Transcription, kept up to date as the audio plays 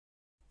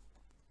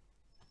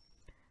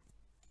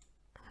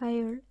Hi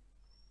all,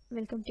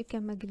 welcome to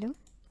Chemagilum.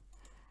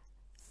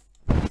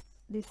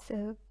 This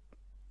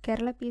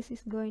Kerala PS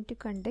is going to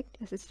conduct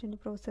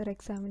assistant professor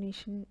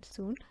examination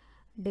soon.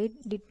 Date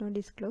did not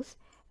disclose,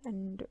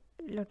 and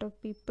a lot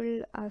of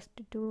people asked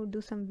to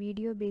do some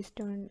video based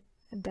on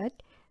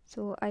that.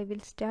 So I will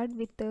start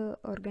with the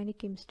organic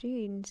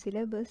chemistry. In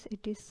syllabus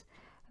it is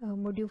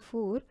module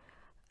 4,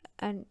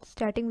 and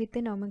starting with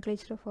the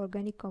nomenclature of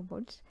organic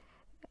compounds.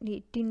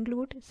 It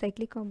includes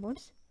cyclic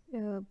compounds,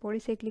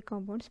 polycyclic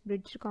compounds,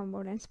 bridged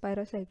compound, and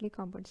spirocyclic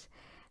compounds.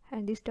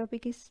 And this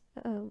topic is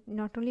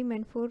not only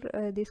meant for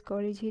this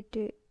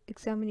collegiate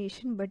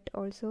examination, but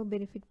also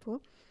benefit for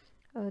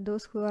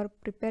those who are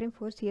preparing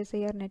for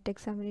CSIR net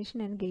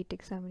examination and gate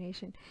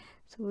examination.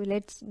 So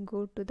let's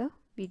go to the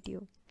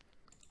video.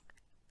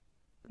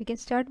 We can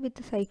start with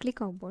the cyclic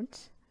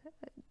compounds.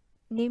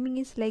 Naming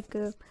is like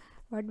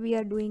what we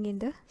are doing in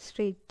the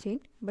straight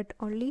chain, but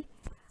only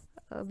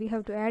we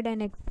have to add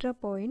an extra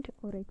point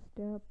or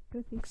extra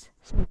prefix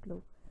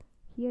cyclo.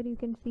 Here you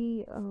can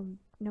see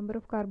number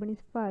of carbon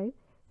is 5,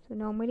 so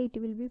normally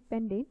it will be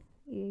pentane.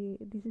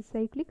 This is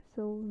cyclic,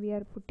 so we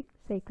are putting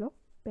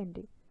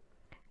cyclopentane.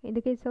 In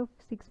the case of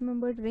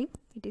 6-membered ring,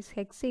 it is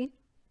hexane.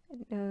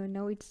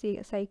 Now it's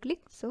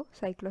cyclic, so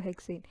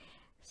cyclohexane.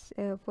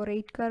 For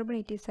 8 carbon,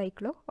 it is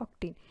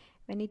cyclooctane.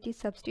 When it is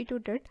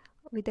substituted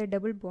with a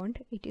double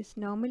bond, it is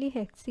normally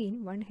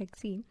hexene, 1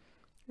 hexene.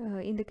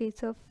 In the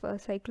case of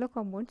cyclo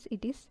compounds,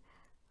 it is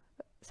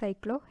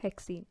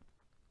cyclohexene.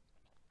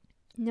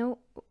 Now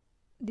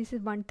this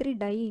is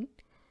 1,3-diene,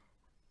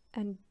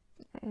 and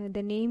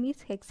the name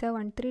is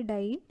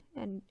hexa-1,3-diene,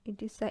 and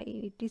it is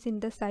in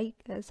the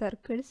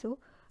circle, so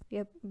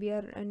we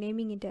are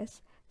naming it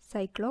as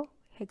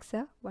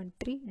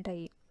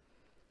cyclohexa-1,3-diene.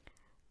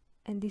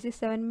 And this is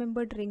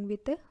 7-membered ring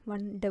with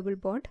 1 double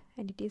bond,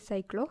 and it is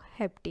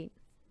cycloheptane.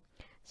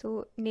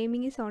 So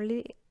naming is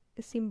only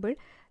simple.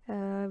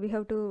 We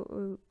have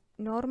to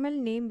normal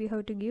name we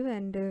have to give,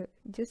 and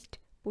just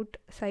put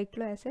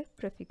cyclo as a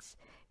prefix.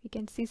 We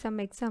can see some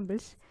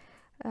examples.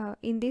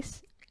 In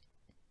this,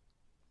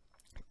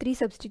 3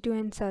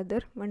 substituents are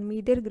there: 1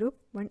 methyl group,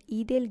 1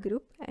 ethyl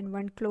group, and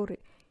 1 chloro.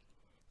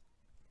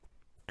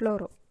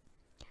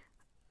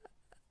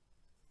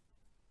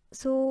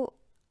 So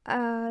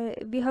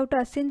we have to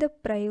assign the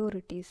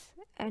priorities,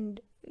 and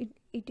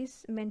it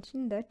is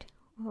mentioned that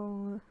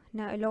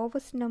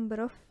lowest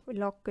number of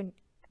locant,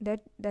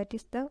 that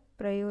is the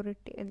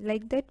priority.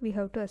 Like that we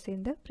have to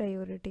assign the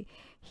priority.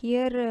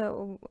 Here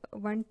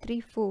 1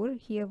 3 4,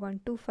 here 1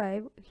 2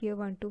 5, here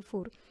 1 2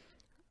 4.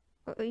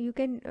 You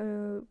can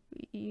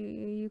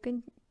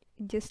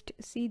just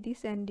see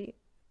this, and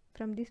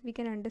from this we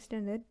can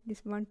understand that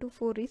this 1 2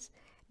 4 is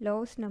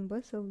lowest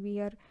number, so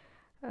we are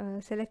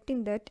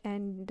selecting that,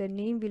 and the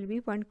name will be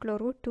 1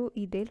 chloro 2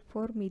 ethyl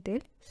 4 methyl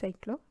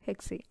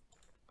cyclohexane.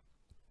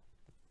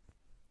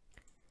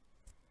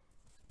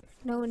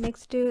 Now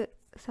next,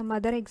 some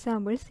other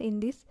examples. In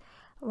this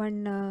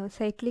one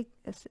cyclic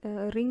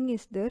ring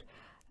is there,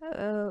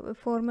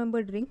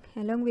 4-membered ring,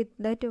 along with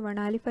that 1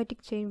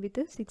 aliphatic chain with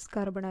a 6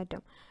 carbon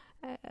atom.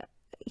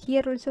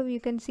 Here also you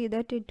can see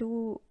that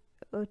two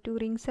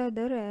rings are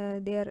there.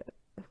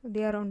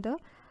 They are on the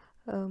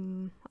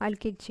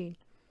alkyl chain.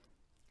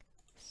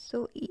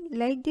 So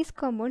like these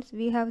compounds,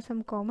 we have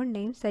some common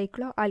names: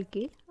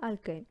 cycloalkyl,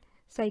 alkyne.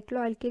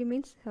 Cycloalkyl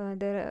means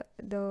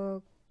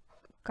the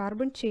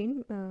carbon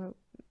chain,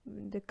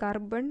 the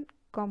carbon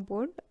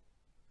compound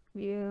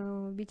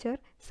which are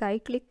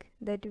cyclic,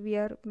 that we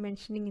are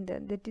mentioning in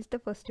that is the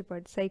first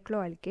part,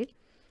 cycloalkyl,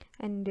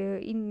 and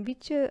in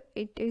which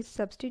it is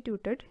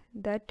substituted,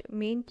 that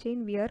main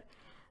chain we are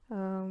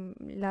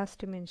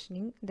last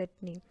mentioning that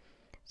name.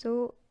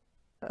 So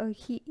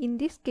in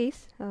this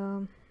case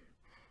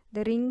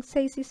the ring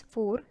size is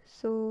 4,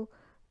 so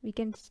we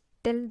can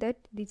tell that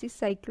this is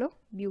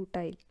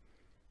cyclobutyl,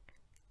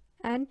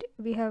 and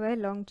we have a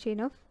long chain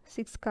of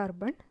 6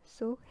 carbon,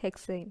 so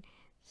hexane.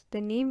 So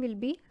the name will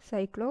be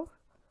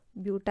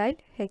cyclobutyl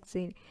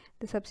hexane.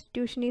 The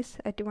substitution is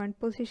at 1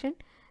 position.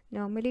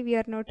 Normally we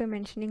are not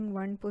mentioning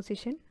 1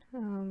 position.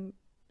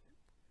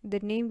 The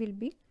name will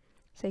be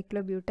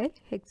cyclobutyl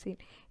hexane.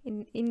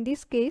 In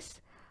this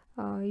case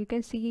you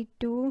can see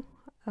 2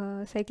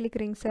 cyclic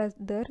rings are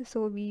there,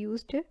 so we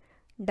used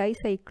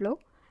dicyclo,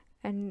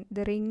 and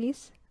the ring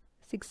is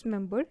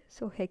 6-membered,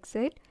 so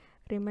hexyl.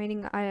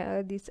 Remaining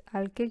this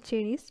alkyl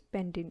chain is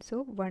pentane,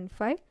 so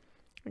 1,5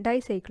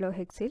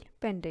 dicyclohexyl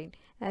pentane,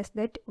 as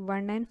that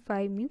 1 and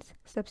 5 means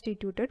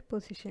substituted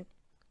position.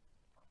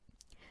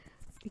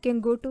 We can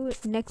go to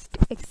next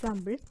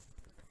example.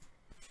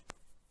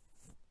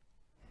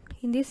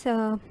 In this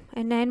a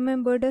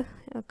 9-membered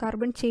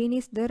carbon chain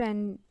is there,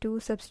 and 2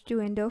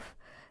 substituent of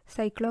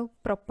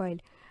cyclopropyl.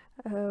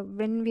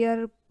 When we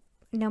are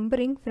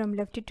numbering from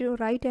left to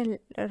right and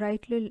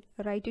right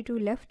to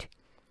left,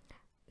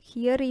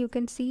 here you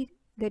can see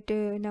that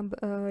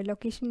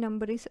location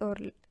number is, or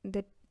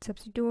that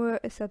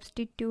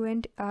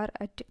substituent are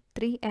at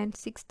 3 and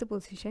 6th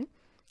position.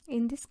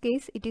 In this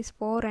case it is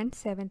 4 and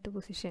 7th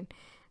position.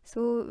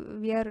 So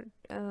we are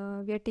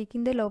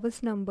taking the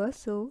lowest number,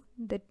 so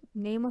the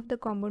name of the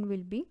compound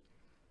will be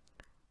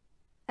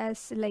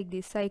as like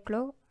this: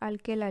 cycloalkyl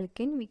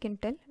alkane, we can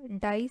tell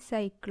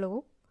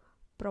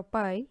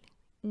dicyclopropyl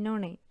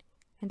nonane,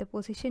 and the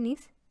position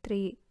is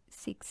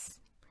 3,6.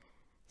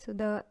 So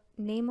the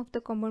name of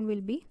the compound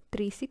will be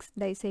 3,6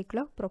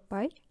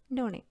 dicyclopropyl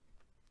nonane.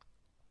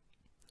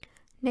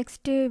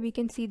 Next we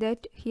can see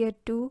that here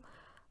two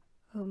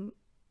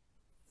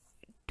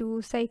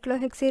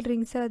cyclohexyl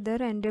rings are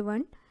there and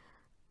one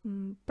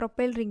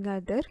propyl ring are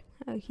there.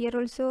 Here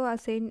also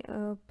assign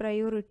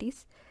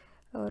priorities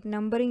or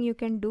numbering you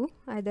can do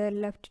either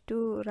left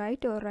to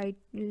right or right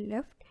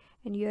left,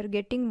 and you are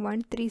getting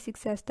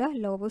 136 as the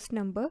lowest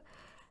number.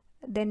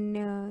 Then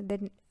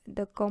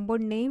the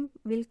compound name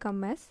will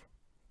come as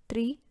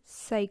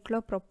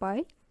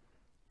 3-cyclopropyl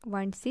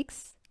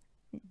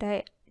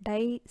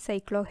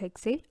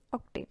 1,6-dicyclohexyl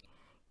octane.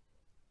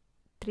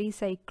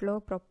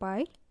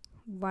 3-cyclopropyl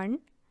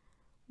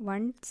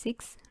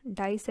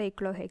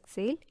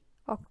 1,6-dicyclohexyl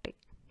octane.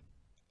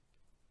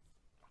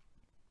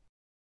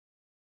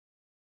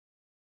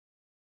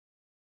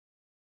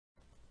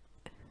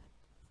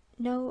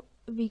 Now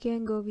we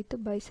can go with the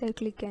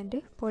bicyclic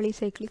and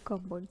polycyclic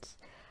compounds.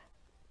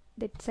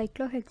 That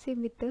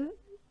cyclohexane with the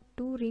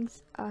two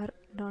rings are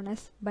known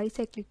as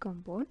bicyclic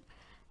compound,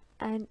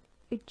 and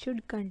it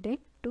should contain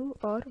two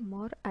or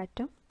more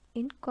atoms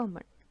in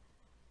common.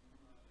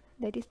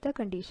 That is the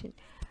condition.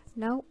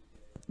 Now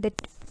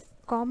that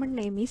common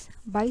name is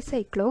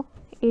bicyclo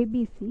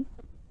ABC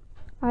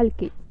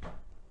alkane.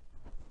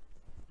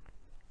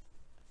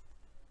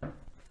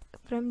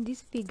 From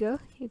this figure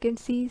you can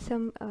see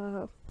some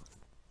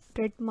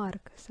red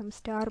mark, some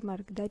star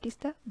mark, that is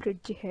the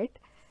bridge head,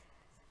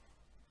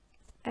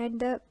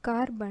 and the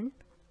carbon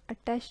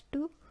attached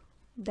to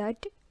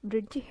that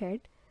bridge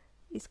head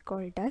is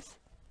called as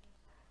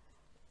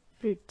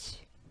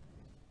bridge.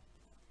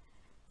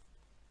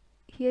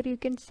 Here you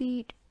can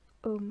see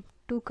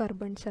two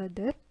carbons are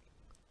there.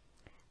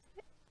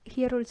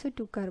 Here also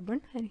two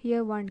carbon and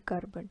here one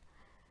carbon.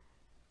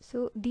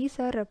 So these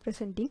are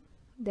representing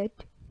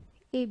that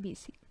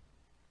ABC.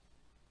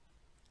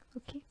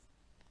 Okay.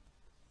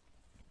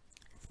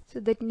 So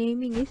that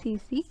naming is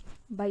easy.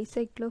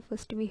 Bicyclo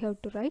first we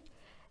have to write,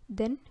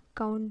 then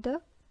count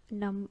the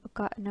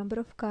number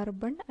of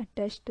carbon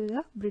attached to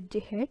the bridge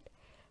head,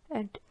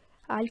 and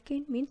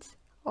alkane means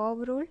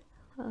overall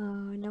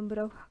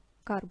number of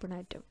carbon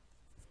atom.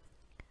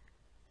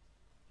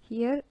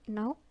 Here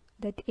now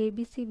that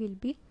ABC will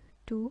be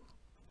 2,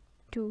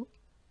 2,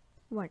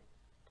 1.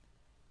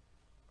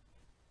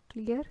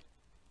 Clear?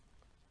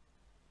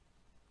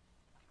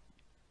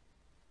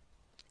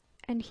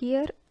 And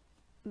here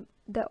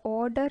the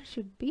order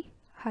should be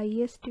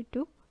highest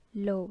to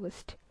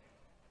lowest.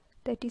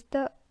 That is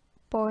the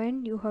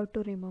point you have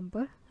to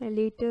remember.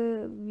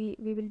 Later we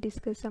will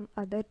discuss some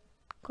other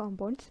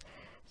compounds,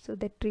 so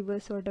that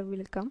reverse order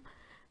will come.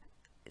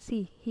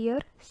 See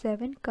here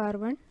 7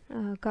 carbon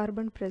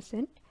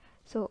present,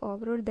 so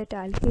overall that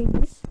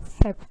alkane is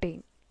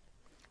heptane.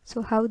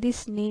 So how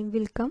this name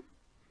will come?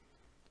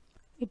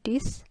 It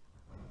is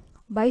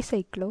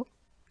bicyclo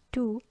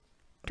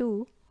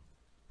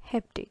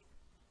 2,2-heptane.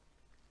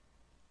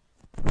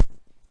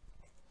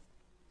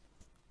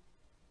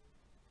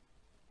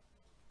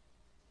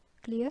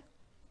 Clear?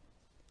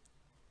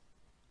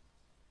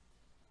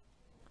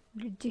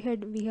 Bridge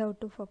head we have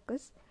to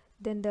focus,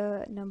 then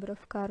the number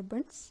of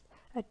carbons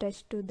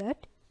attached to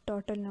that,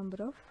 total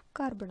number of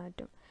carbon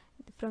atom.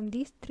 From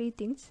these three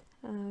things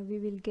we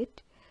will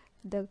get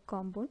the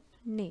compound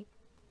name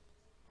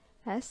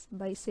as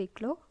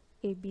bicyclo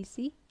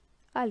ABC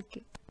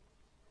alkane,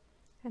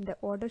 and the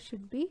order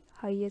should be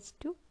highest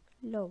to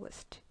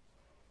lowest.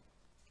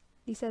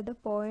 These are the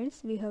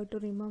points we have to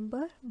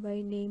remember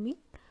by naming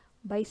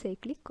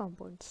bicyclic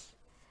compounds.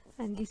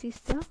 And this is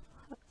the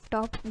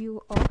top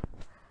view of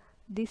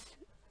this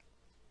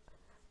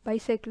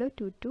bicyclo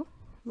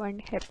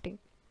 2,2,1-heptane.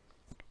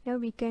 Now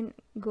we can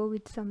go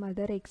with some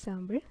other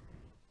example.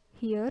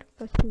 Here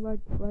first what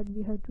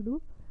we have to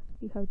do,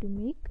 we have to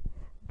make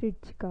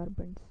bridge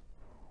carbons.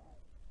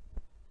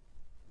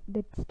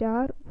 That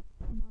star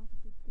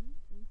marked thing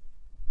is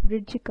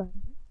bridge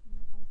carbon.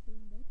 Now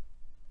assign that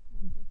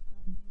number of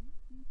carbon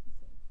in each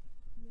side.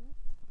 Here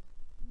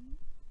 3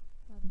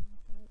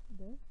 carbons are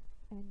there,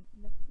 and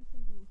left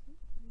side also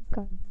 3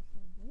 carbons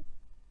are there,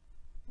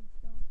 and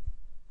top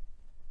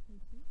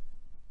also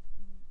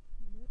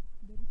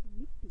there is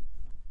only 2.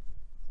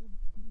 So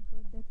we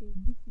got that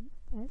ABC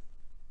as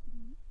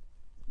 3,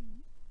 3,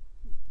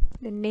 2.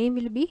 The name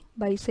will be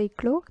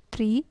bicyclo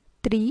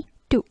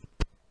 3,3,2.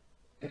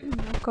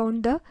 Now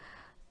count the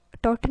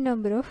total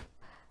number of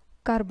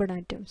carbon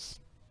atoms.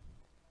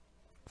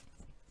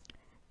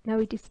 Now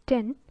it is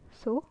 10,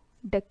 so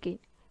decane.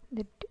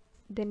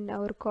 Then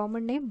our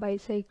common name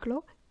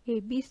bicyclo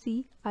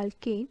ABC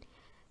alkane.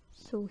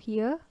 So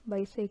here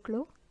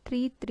bicyclo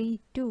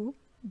 3,3,2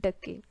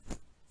 decane.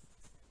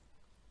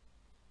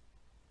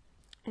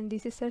 And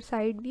this is a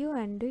side view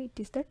and it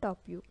is the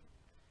top view.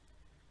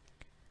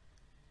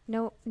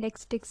 Now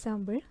next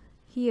example.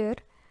 Here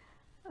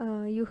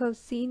you have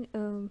seen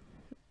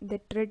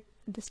that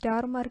the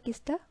star mark is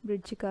the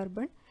bridge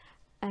carbon,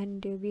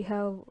 and we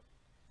have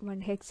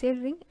one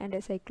hexyl ring and a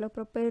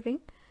cyclopropyl ring.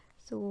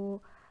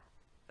 So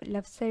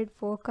left side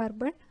 4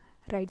 carbon,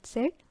 right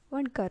side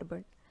 1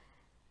 carbon.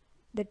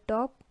 The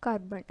top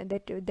carbon,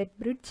 that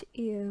bridge,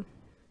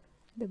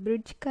 the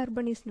bridge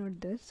carbon is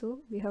not there, so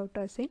we have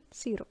to assign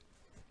 0.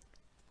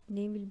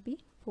 Name will be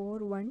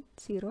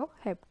 410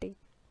 heptane,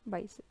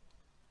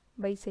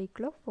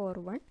 bicyclo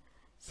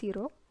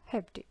 410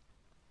 heptane.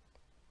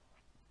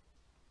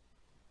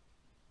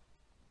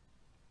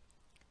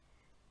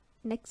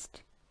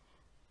 Next,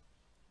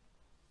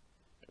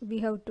 we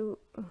have to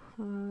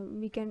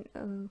we can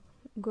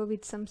go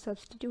with some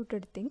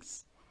substituted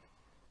things.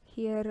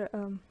 Here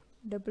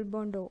double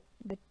bond O,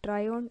 the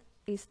trione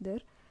is there,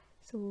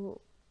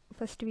 so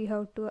first we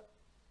have to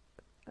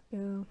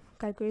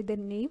calculate the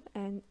name,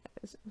 and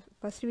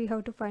first we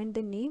have to find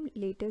the name,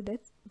 later that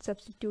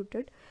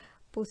substituted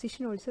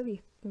position also we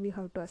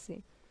have to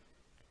assign.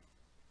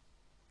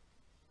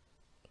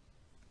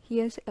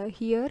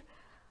 Here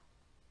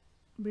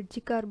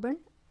bridge carbon,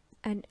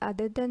 and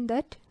other than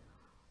that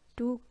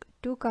two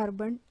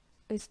carbon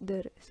is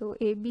there, so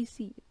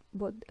ABC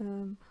both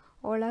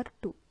all are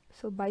 2,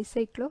 so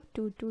bicyclo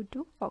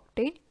 222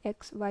 octane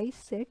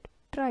XYZ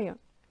trione.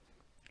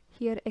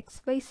 Here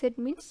XYZ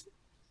means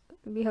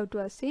we have to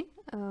assign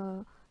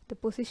the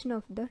position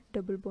of the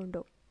double bond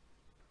O.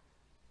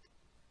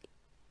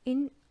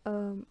 In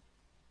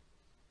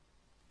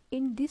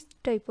this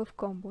type of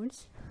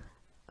compounds,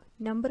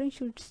 numbering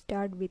should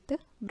start with the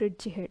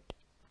bridge head.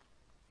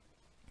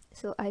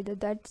 So either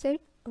that side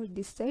or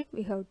this side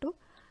we have to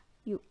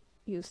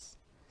use.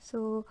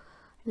 So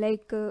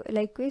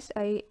likewise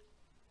I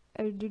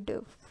did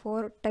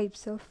 4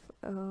 types of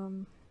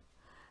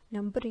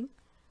numbering.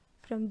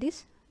 From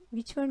this,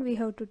 which one we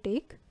have to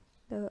take?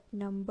 The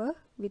number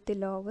with the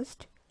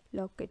lowest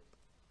locate.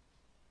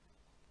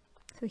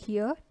 So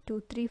here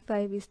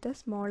 235 is the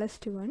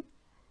smallest one,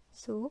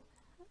 so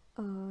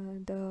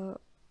the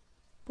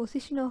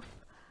position of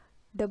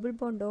double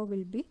bond O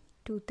will be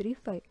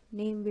 235.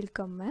 Name will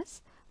come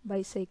as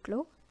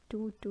bicyclo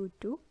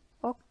 222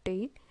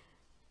 octane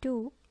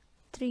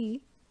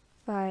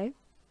 235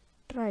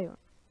 trione.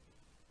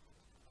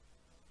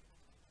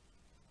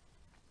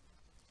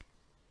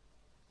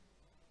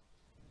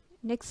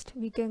 Next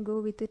we can go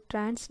with the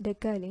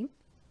transdecalene.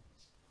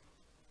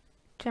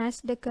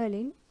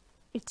 Transdecalene,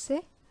 it's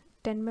a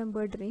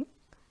 10-membered ring,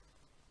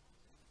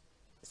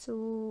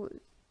 so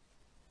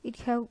it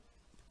have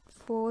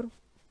 4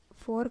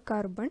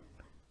 carbon,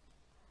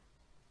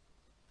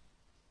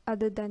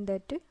 other than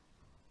that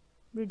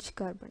bridge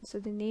carbon, so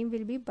the name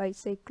will be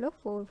bicyclo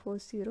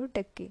 440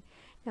 decane.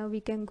 Now we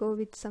can go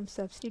with some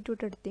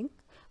substituted thing.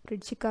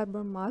 Bridge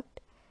carbon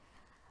marked,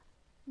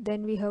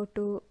 then we have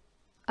to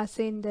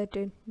assign that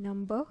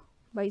number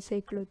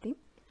bicyclo thing.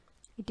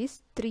 It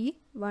is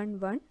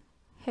 311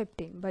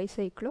 heptane,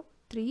 bicyclo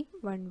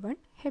 311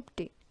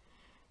 heptane.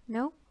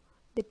 Now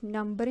that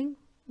numbering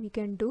we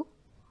can do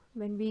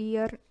when we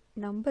are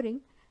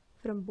numbering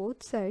from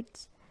both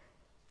sides.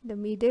 The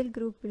methyl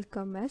group will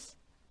come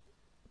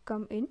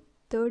in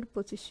 3rd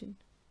position,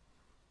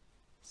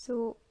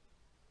 so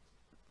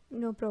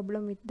no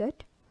problem with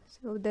that.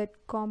 So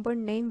that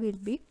compound name will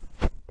be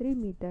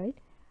 3-methyl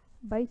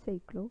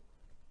bicyclo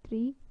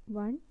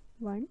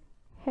 311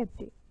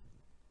 heptane.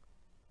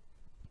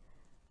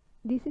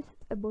 This is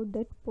about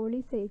that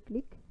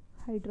polycyclic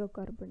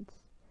hydrocarbons,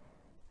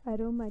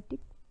 aromatic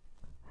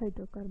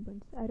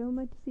hydrocarbons.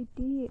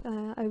 Aromaticity,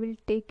 I will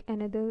take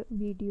another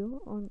video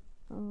on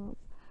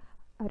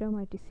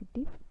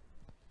aromaticity.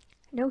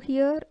 Now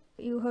here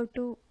you have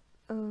to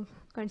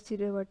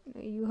consider what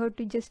you have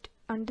to just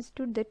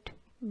understood that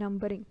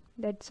numbering,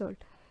 that's all.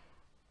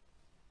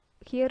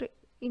 Here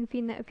in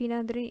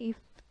phenanthrene, if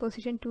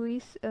position 2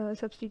 is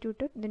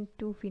substituted, then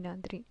 2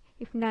 phenanthrene.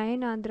 If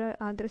 9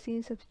 anthracene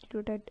is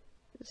substituted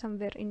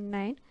somewhere in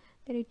 9,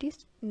 then it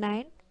is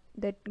 9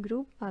 that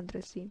group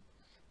anthracene,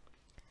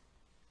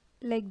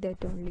 like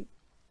that only.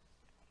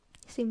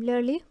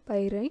 Similarly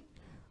pyrene,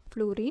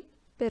 fluorine,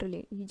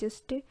 perylene, you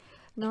just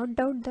note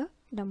down the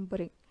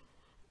numbering,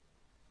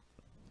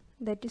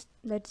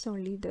 that's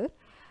only there.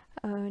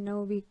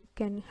 Now we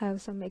can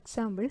have some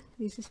example.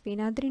 This is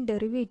phenanthrene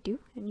derivative,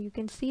 and you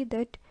can see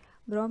that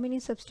bromine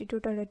is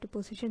substituted at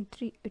position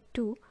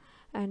 2,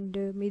 and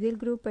methyl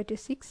group at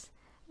 6,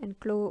 and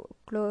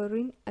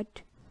chlorine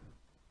at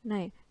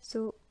 9.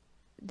 So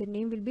the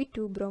name will be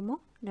 2-bromo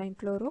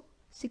 9-chloro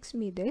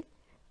 6-methyl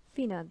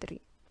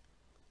phenanthrene.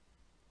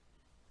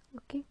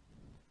 Okay,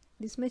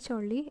 this much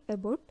only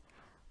about.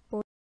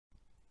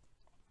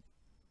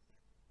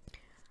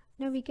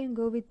 Now we can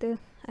go with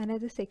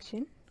another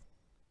section,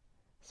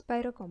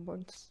 Spiro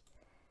compounds.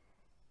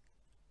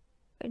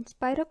 In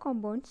Spiro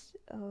compounds,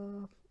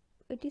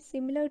 it is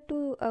similar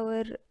to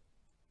our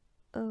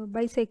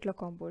bicyclo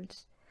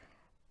compounds.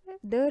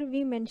 There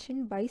we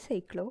mentioned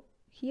bicyclo,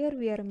 here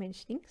we are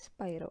mentioning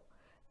Spiro.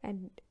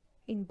 And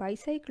in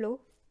bicyclo,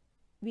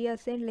 we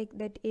assign like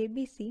that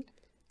ABC,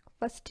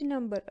 first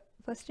number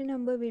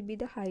will be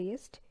the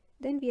highest,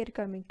 then we are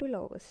coming to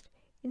lowest.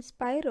 In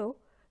Spiro,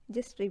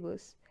 just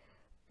reverse.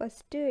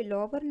 First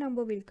lower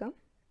number will come,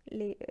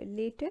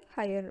 later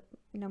higher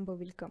number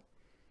will come.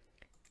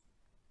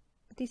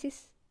 This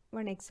is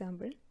one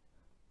example.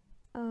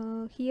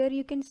 Here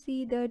you can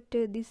see that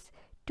these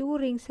two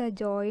rings are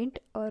joined,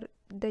 or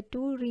the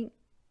two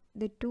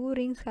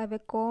rings have a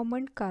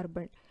common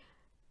carbon,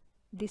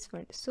 this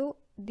one. So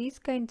these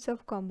kinds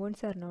of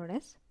compounds are known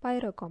as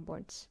pyro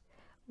compounds,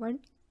 one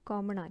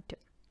common atom.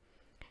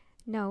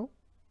 Now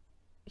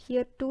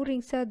here two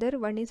rings are there,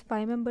 one is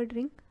 5-membered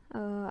ring,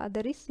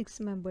 other is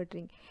 6-membered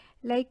ring.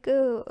 Like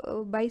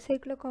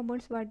bicyclo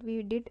compounds, what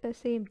we did,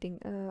 same thing.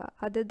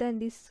 Other than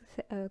this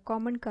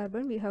common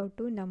carbon, we have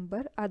to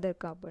number other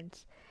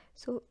carbons.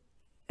 So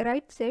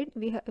right side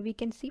we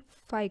can see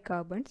 5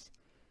 carbons,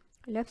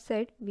 left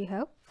side we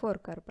have 4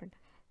 carbon.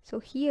 So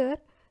here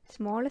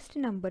smallest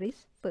number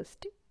is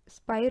first,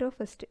 Spiro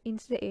first.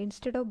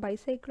 Instead of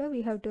bicyclo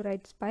we have to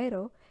write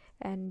Spiro,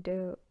 and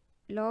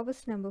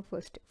lowest number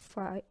first,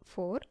 4,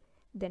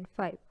 then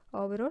 5.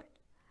 Overall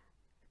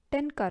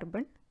 10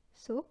 carbon,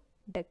 so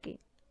decane.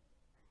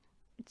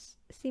 It's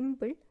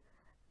simple.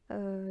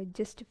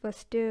 Just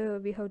first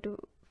we have to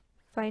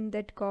find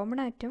that common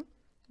atom,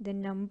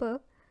 then number,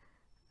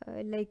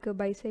 like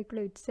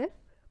bicyclo itself,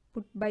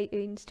 put by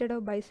instead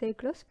of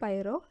bicyclo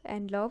Spiro,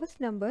 and lowest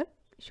number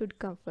should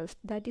come first.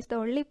 That is the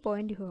only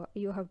point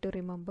you have to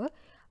remember.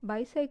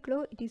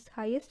 Bicyclo, it is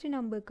highest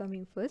number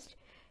coming first.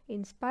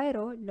 In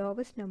Spiro,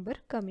 lowest number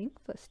coming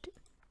first.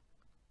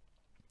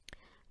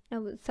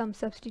 Now some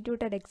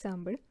substituted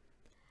example.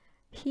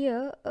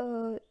 Here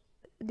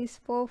this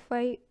 4,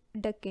 5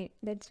 decane,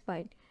 that's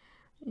fine.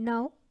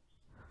 Now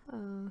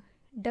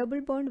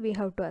double bond we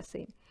have to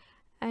assign,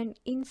 and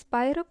in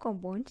Spiro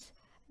compounds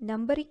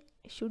numbering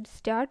should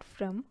start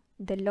from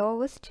the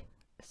lowest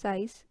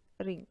size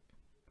ring.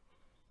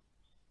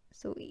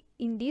 So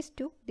in these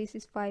two, this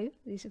is 5,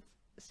 this is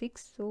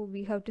 6, so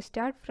we have to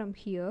start from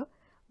here.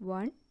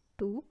 1,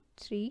 2,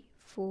 3,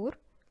 4,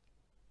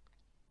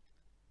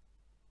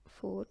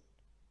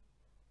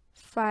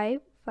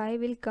 5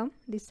 will come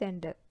this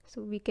center,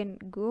 so we can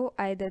go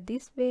either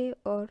this way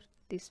or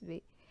this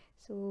way.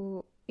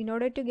 So in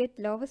order to get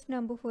lowest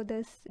number for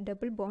this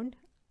double bond,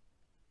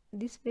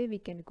 this way we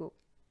can go.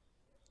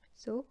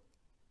 So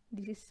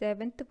this is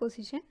 7th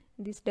position,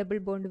 this double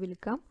bond will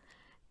come,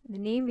 the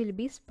name will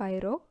be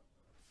Spiro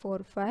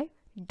 4, 5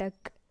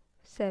 duck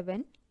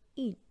 7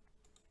 E.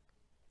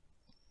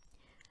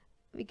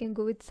 We can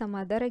go with some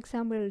other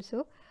example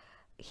also.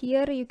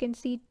 Here you can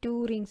see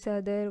two rings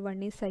are there,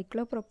 one is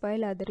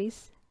cyclopropyl, other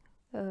is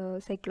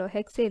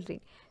cyclohexyl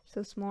ring.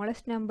 So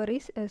smallest number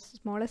is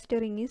smallest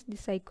ring is the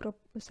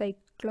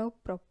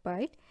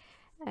cyclopropyl,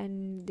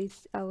 and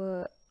this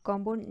our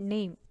compound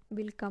name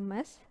will come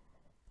as,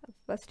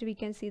 first we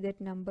can see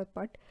that number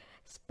part,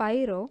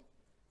 Spiro.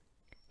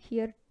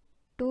 Here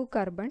 2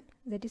 carbon,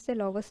 that is the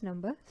lowest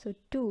number, so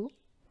 2.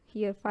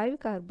 Here 5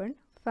 carbon,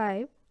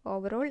 5,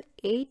 overall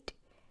 8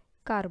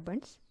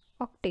 carbons,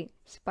 octane,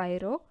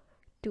 Spiro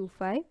 2,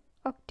 5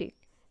 octane.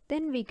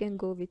 Then we can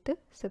go with the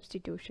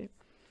substitution.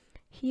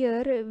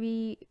 Here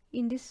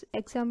in this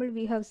example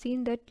we have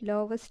seen that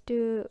lowest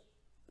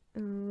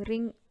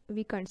ring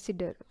we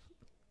consider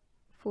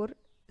for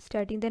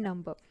starting the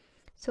number.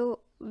 So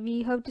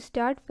we have to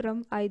start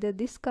from either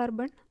this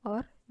carbon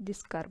or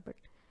this carbon.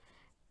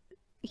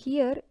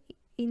 Here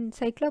in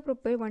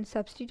cyclopropyl one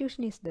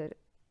substitution is there,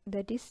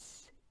 that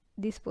is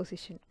this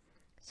position.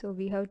 So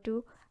we have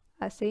to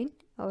assign,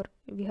 or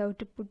we have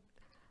to put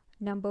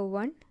number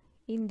 1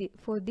 in the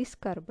for this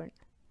carbon,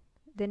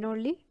 then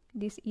only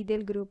this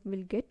ethyl group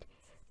will get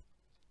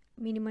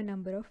minimum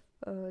number of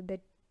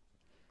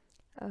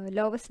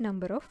lowest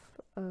number of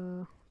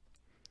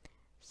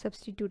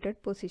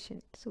substituted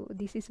position. So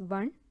this is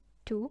 1,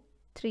 2,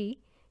 3.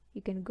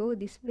 You can go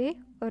this way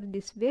or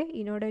this way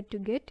in order to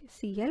get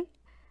Cl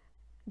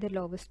the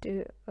lowest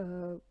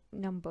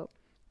number.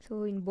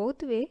 So in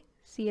both way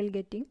Cl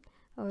getting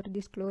or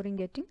this chlorine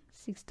getting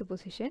 6th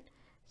position.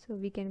 So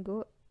we can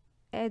go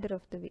either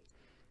of the way.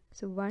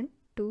 So 1,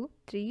 2,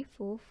 3,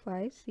 4,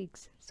 5,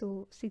 6.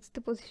 So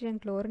 6th position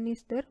chlorine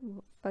is there,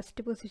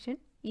 first position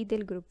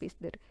ethyl group is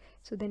there.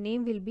 So the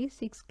name will be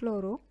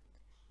 6-chloro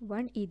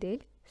 1-ethyl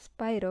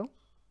Spiro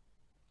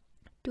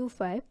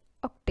 2,5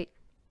 octane.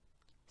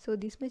 So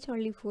this much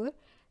only for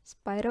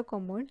Spiro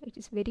compound. It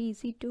is very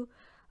easy to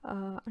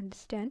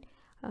understand.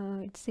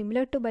 It's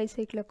similar to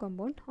bicyclo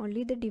compound,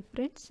 only the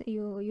difference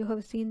you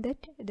have seen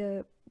that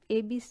the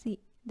ABC,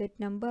 that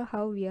number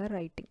how we are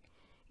writing.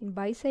 In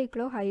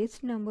bicyclo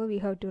highest number we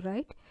have to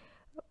write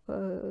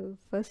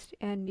first,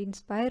 and in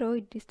Spiro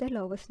it is the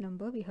lowest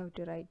number we have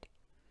to write.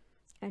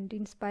 And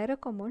in Spiro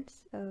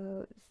compounds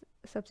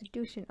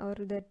substitution or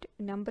that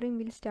numbering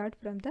will start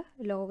from the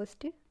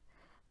lowest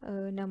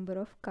number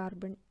of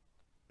carbon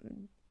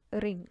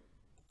ring.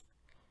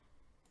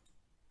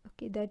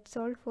 Okay, that's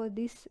all for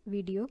this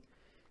video.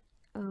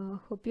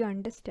 Hope you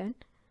understood.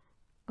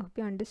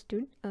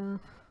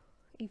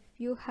 if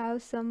you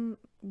have some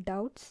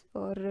doubts,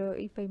 or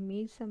if I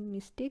made some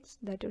mistakes,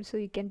 that also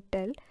you can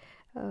tell.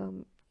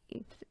 um,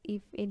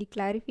 if any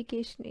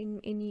clarification in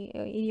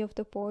any of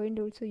the point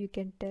also you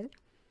can tell.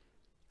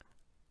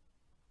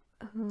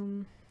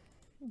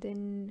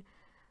 Then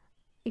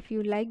if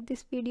you like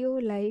this video,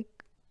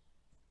 like,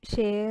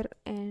 share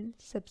and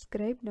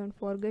subscribe. Don't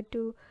forget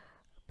to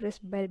press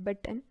bell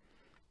button,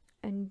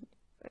 and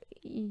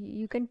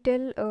you can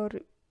tell, or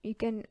you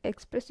can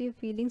express your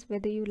feelings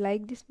whether you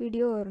like this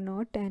video or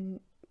not, and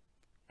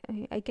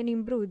I can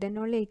improve, then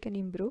only I can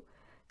improve.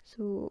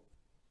 So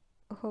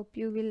hope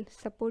you will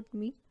support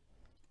me.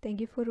 Thank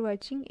you for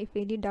watching. If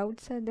any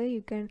doubts are there,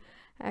 you can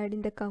add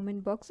in the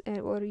comment box,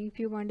 or if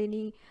you want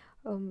any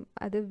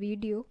other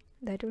video,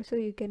 that also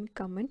you can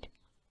comment.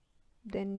 Then